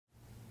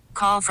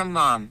call from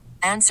mom.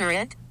 Answer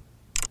it.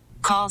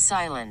 Call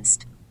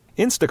silenced.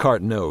 Instacart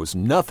knows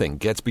nothing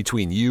gets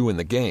between you and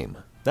the game.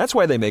 That's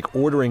why they make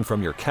ordering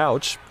from your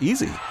couch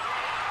easy.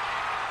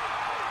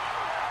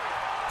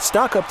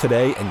 Stock up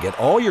today and get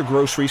all your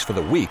groceries for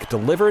the week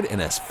delivered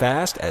in as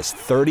fast as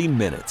 30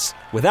 minutes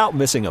without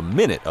missing a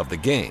minute of the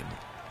game.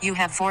 You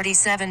have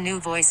 47 new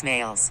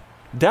voicemails.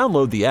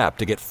 Download the app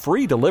to get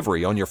free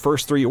delivery on your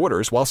first 3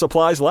 orders while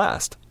supplies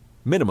last.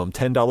 Minimum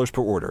 $10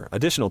 per order.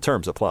 Additional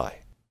terms apply.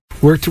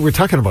 We're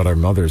talking about our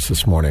mothers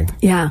this morning.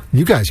 Yeah.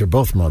 You guys are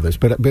both mothers,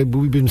 but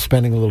we've been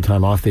spending a little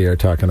time off the air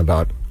talking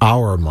about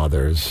our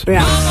mothers.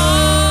 Yeah.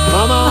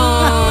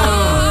 Mama!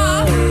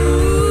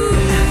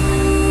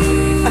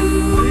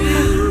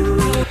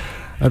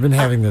 I've been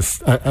having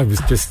this, I was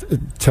just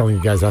telling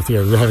you guys off the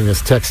air, we're having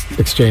this text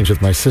exchange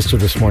with my sister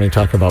this morning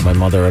talking about my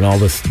mother and all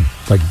this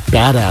like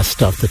badass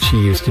stuff that she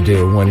used to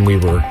do when we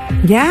were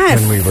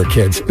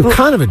kids. Well,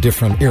 kind of a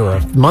different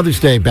era. Mother's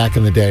Day back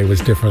in the day was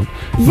different.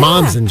 Yeah.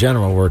 Moms in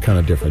general were kind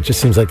of different.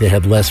 Just seems like they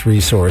had less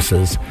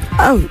resources.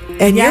 Oh,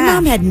 and your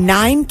mom had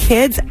 9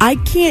 kids? I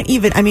can't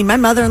even, my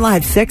mother-in-law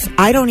had 6.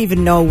 I don't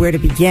even know where to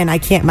begin.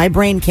 My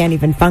brain can't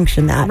even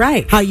function that.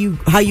 Right. How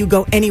you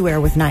go anywhere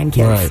with 9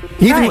 kids.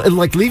 Right. Even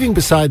like leaving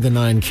beside the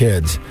 9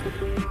 kids,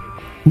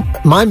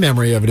 my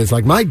memory of it is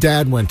like my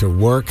dad went to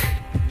work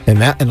and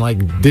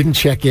didn't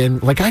check in.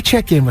 Like I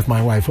check in with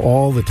my wife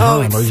all the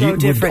time. Oh, it's so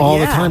different. All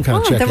the time kind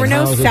of check in. There were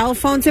no cell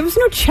phones. There was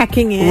no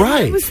checking in.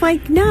 Right. It was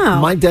like,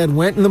 no. My dad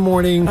went in the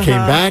morning, came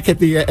back at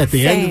the end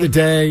of the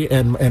day,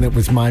 and it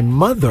was my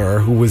mother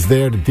who was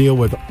there to deal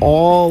with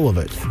all of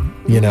it.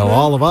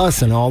 All of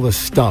us and all the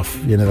stuff,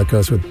 that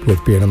goes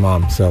with being a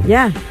mom. So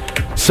yeah.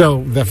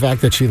 So the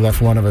fact that she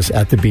left one of us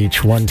at the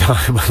beach one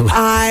time,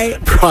 I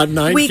brought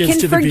 9 kids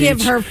to the beach. We can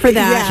forgive her for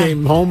that.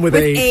 Came home with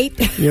 8.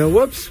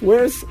 Whoops,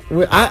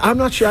 I'm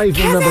not sure I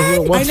even remember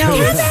who it was. I know,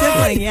 we're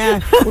sibling,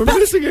 yeah. We're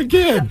missing a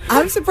kid.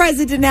 I'm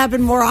surprised it didn't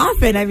happen more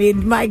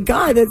often. My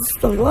God,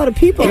 it's a lot of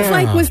people. It's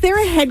like, was there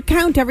a head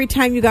count every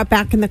time you got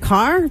back in the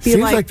car?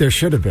 Seems like there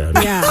should have been.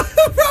 Yeah.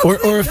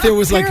 or if there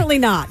was apparently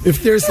not.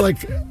 If there's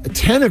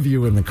 10 of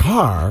you in the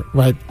car,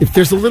 right? If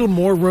there's a little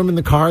more room in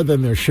the car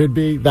than there should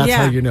be, that's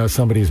how you know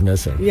somebody's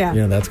missing. Yeah.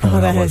 That's kind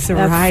of that is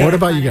right. What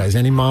about you guys?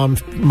 Any mom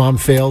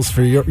fails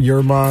for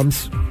your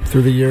moms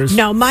through the years?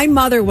 No, my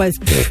mother was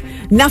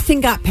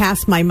nothing got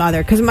past my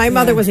mother because my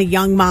mother was a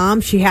young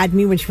mom. She had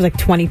me when she was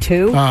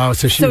 22. Oh,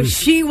 so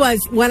she was.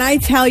 When I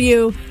tell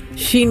you,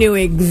 she knew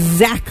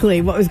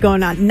exactly what was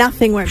going on.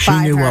 Nothing went by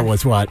her. She knew what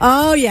was what.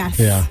 Oh yes.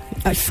 Yeah.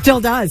 Still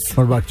does.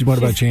 What about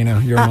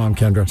Gina? Your mom,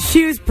 Kendra?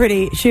 She was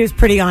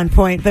pretty on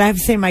point. But I have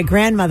to say, my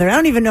grandmother, I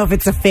don't even know if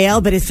it's a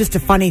fail, but it's just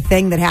a funny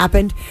thing that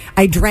happened.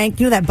 I drank,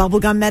 that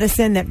bubblegum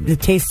medicine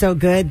that tastes so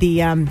good.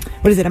 The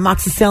what is it?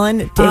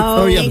 Amoxicillin.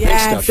 The pink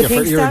stuff. The for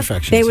pink ear stuff.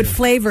 infections. They would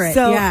flavor it.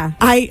 So yeah.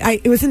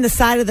 It was in the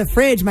side of the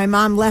fridge. My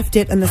mom left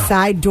it on the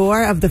side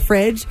door of the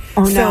fridge.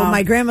 Oh, no. So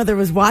my grandmother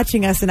was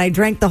watching us, and I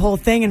drank the whole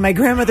thing. And my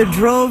grandmother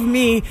drove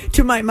me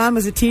to my mom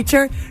was a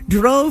teacher.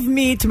 Drove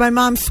me to my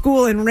mom's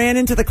school and ran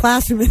into the classroom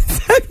and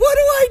said, "What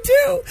do I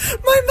do?"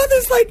 My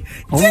mother's like,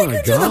 "Take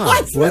her to the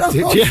hospital." What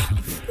did you?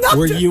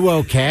 Were you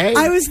okay?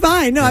 I was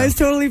fine. No, I was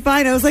totally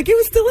fine. I was like, it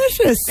was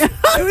delicious. It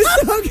was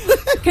so good.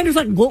 Kendra's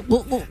like, whoa,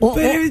 but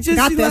it was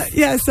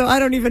just, so I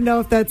don't even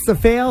know if that's a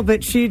fail,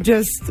 but she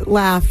just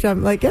laughed.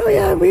 I'm like, oh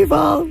yeah, we've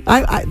all.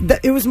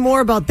 It was more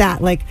about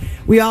that. Like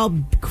we all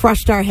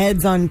crushed our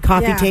heads on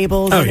coffee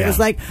tables, and it was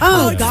like,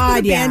 oh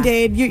God,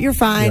 Band-Aid, you're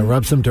fine. Yeah,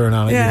 rub some dirt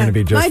on it. You're going to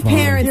be just fine. My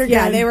parents,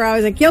 they were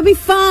always like, you'll be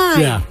fine.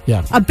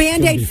 Yeah. A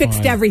Band-Aid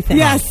fixed everything.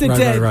 Yes, it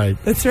did. Right.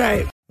 That's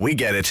right. We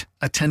get it.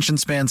 Attention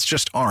spans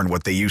just aren't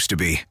what they used to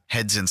be.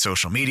 Heads in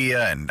social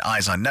media and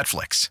eyes on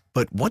Netflix.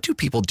 But what do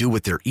people do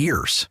with their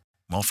ears?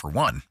 Well, for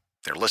one,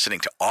 they're listening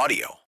to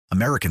audio.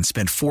 Americans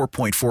spend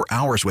 4.4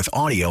 hours with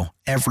audio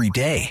every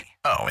day.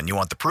 Oh, and you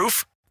want the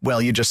proof?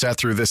 Well, you just sat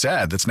through this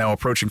ad that's now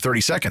approaching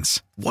 30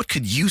 seconds. What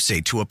could you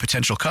say to a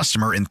potential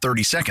customer in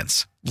 30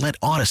 seconds? Let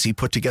Odyssey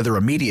put together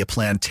a media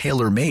plan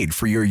tailor-made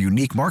for your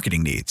unique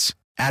marketing needs.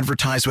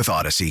 Advertise with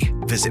Odyssey.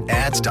 Visit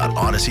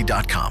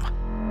ads.odyssey.com.